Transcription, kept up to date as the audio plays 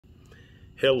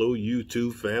Hello,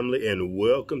 YouTube family, and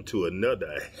welcome to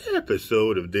another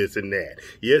episode of This and That.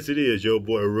 Yes, it is your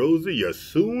boy Rosie, your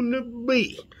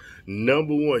soon-to-be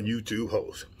 #1 YouTube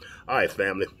host. All right,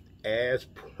 family, as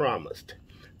promised,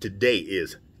 today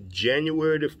is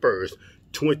January the 1st,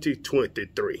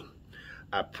 2023.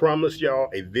 I promised y'all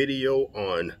a video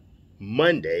on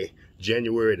Monday,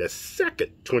 January the 2nd,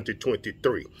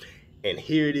 2023. And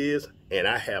here it is, and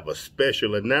I have a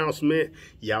special announcement.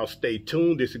 Y'all stay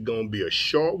tuned. This is going to be a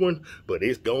short one, but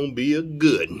it's going to be a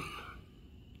good one.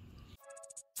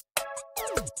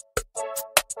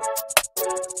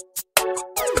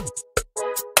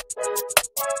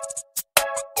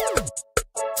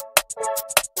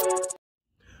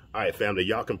 All right, family,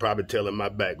 y'all can probably tell in my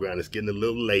background, it's getting a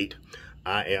little late.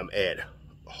 I am at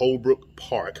Holbrook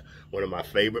Park, one of my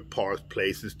favorite parks,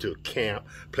 places to camp,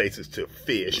 places to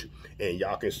fish. And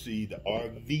y'all can see the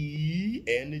RV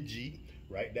and the Jeep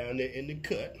right down there in the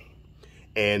cut.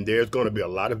 And there's going to be a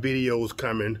lot of videos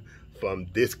coming from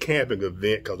this camping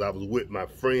event because I was with my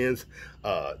friends,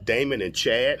 Damon and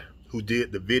Chad, who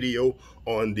did the video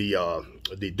on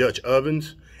the Dutch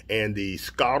ovens and the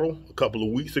Scottle a couple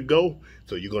of weeks ago.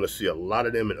 So you're going to see a lot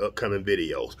of them in upcoming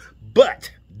videos.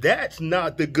 But that's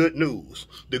not the good news.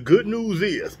 The good news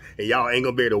is, and y'all ain't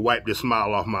going to be able to wipe the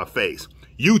smile off my face,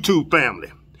 YouTube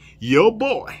family, your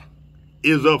boy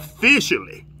is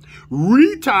officially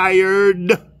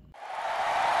retired.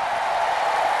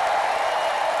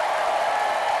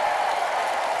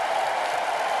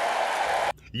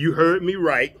 You heard me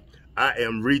right. I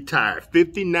am retired,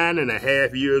 59 and a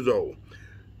half years old.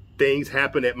 Things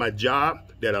happened at my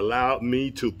job that allowed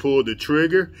me to pull the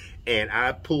trigger, and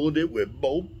I pulled it with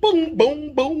boom, boom,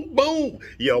 boom, boom, boom.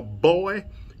 Your boy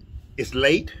is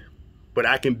late, but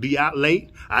I can be out late.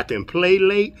 I can play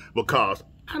late because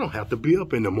I don't have to be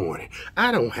up in the morning.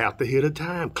 I don't have to hit a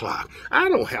time clock. I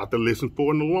don't have to listen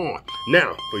for an alarm.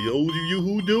 Now, for those of you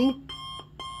who do,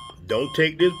 don't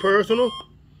take this personal,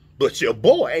 but your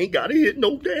boy ain't got to hit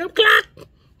no damn clock.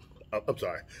 I'm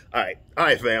sorry. All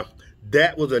right, fam.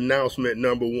 That was announcement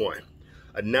number 1.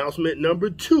 Announcement number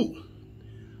 2.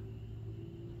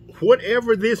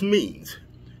 Whatever this means,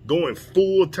 going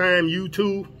full-time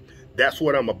YouTube, that's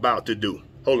what I'm about to do.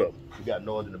 Hold up. We got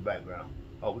noise in the background.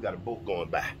 Oh, we got a boat going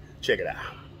by. Check it out.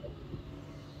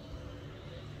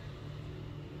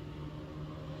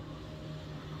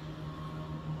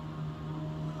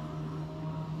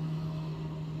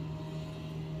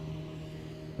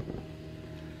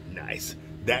 Nice.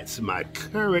 That's my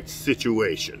current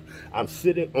situation. I'm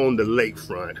sitting on the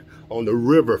lakefront, on the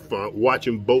riverfront,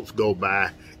 watching boats go by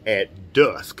at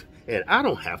dusk. And I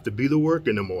don't have to be to work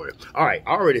in the morning. All right,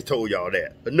 I already told y'all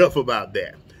that. Enough about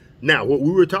that. Now, what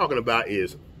we were talking about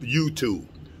is YouTube.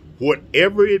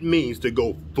 Whatever it means to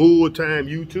go full-time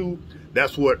YouTube,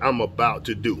 that's what I'm about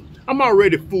to do. I'm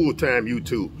already full-time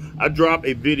YouTube. I drop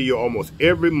a video almost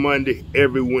every Monday,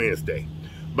 every Wednesday.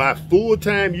 By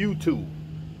full-time YouTube,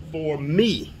 for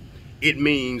me, it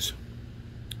means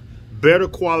better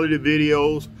quality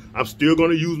videos. I'm still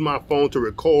going to use my phone to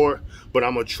record, but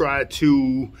I'm going to try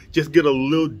to just get a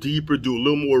little deeper, do a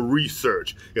little more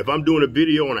research. If I'm doing a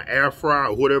video on an air fryer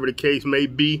or whatever the case may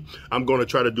be, I'm going to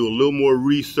try to do a little more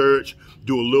research,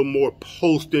 do a little more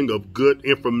posting of good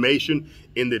information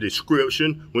in the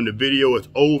description when the video is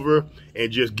over,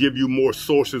 and just give you more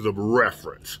sources of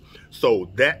reference. So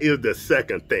that is the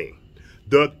second thing.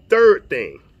 The third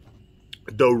thing,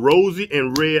 the Rosie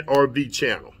and Red RV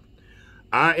channel.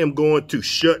 I am going to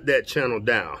shut that channel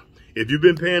down. If you've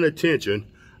been paying attention,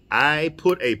 I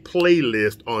put a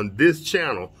playlist on this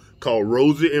channel called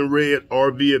Rosie and Red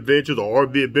RV Adventures, or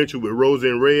RV Adventure with Rosie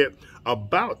and Red,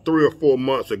 about 3 or 4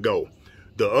 months ago.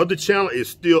 The other channel is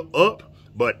still up,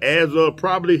 but as of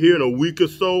probably here in a week or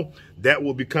so, that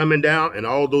will be coming down, and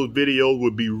all those videos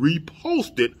will be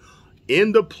reposted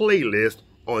in the playlist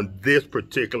on this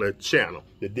particular channel,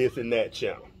 the This and That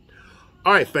channel.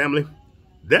 All right, family.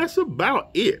 That's about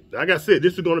it. Like I said,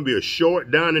 this is going to be a short,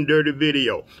 down and dirty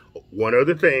video. One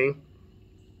other thing,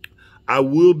 I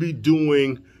will be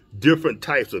doing different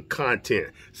types of content.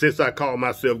 Since I call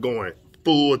myself going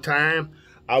full time,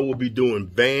 I will be doing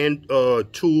van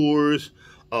tours.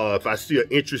 If I see an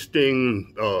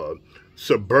interesting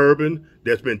Suburban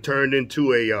that's been turned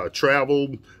into a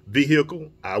travel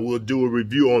vehicle, I will do a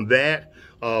review on that.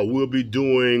 We'll be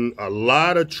doing a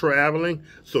lot of traveling.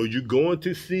 So you're going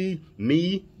to see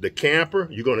me, the camper.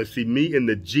 You're going to see me in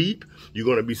the Jeep. You're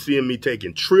going to be seeing me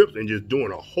taking trips and just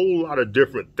doing a whole lot of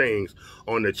different things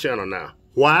on the channel now.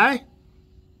 Why?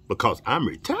 Because I'm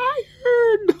retired.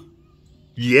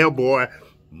 Yeah, boy.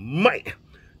 Man,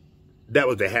 that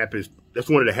was the happiest That's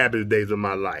one of the happiest days of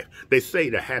my life. They say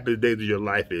the happiest days of your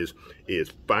life is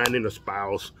finding a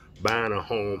spouse, buying a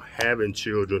home, having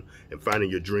children, and finding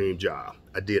your dream job.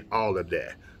 I did all of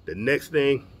that. The next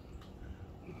thing,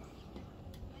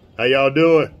 how y'all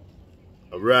doing?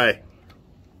 All right.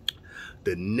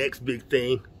 The next big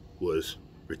thing was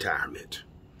retirement.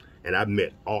 And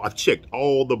I've checked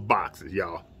all the boxes,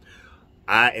 y'all.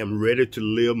 I am ready to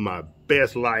live my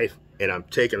best life, and I'm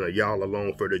taking y'all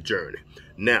along for the journey.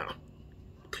 Now,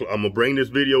 I'm gonna bring this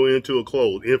video into a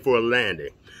close, in for a landing.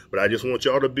 But I just want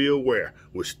y'all to be aware,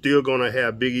 we're still gonna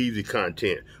have Big Easy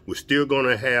content. We're still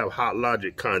gonna have Hot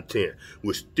Logic content.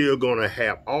 We're still gonna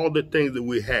have all the things that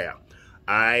we have.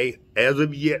 As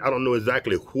of yet, I don't know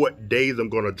exactly what days I'm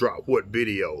gonna drop what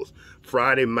videos.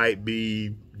 Friday might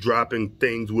be dropping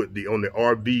things on the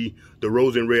RB, the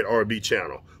Rose and Red RB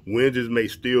channel. Wednesdays may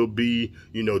still be,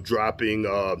 dropping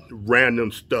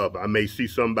random stuff. I may see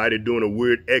somebody doing a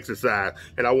weird exercise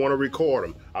and I want to record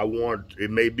them.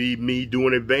 It may be me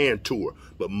doing a van tour,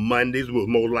 but Mondays will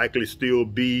most likely still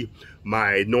be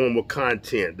my normal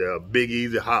content, the Big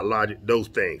Easy, Hot Logic, those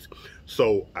things.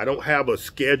 So I don't have a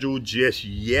schedule just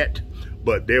yet,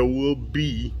 but there will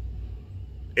be,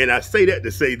 and I say that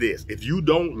to say this: if you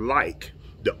don't like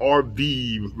the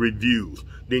RV reviews,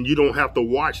 then you don't have to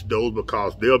watch those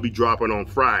because they'll be dropping on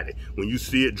Friday. When you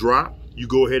see it drop, you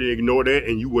go ahead and ignore that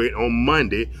and you wait on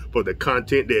Monday for the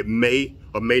content that may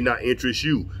or may not interest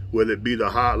you. Whether it be the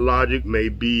Hot Logic, may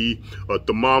be a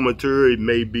thermometer, it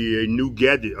may be a new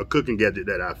gadget, a cooking gadget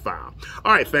that I found.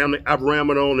 All right, family, I've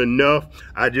rambled on enough.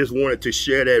 I just wanted to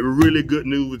share that really good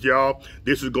news with y'all.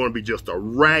 This is going to be just a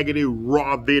raggedy,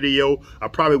 raw video. I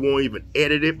probably won't even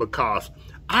edit it because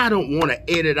I don't want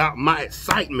to edit out my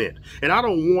excitement, and I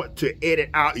don't want to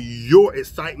edit out your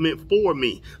excitement for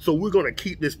me. So we're going to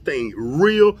keep this thing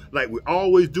real like we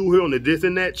always do here on the This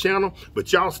and That channel.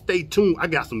 But y'all stay tuned. I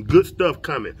got some good stuff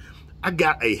coming. I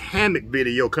got a hammock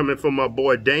video coming from my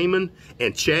boy Damon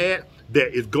and Chad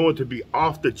that is going to be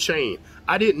off the chain.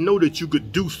 I didn't know that you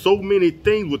could do so many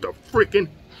things with a freaking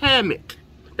hammock.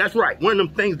 That's right, one of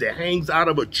them things that hangs out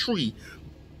of a tree.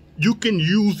 You can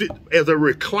use it as a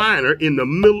recliner in the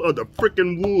middle of the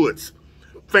freaking woods.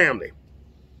 Family,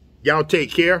 y'all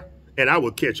take care, and I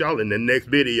will catch y'all in the next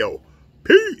video.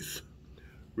 Peace.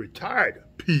 Retired.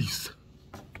 Peace.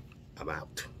 I'm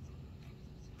out.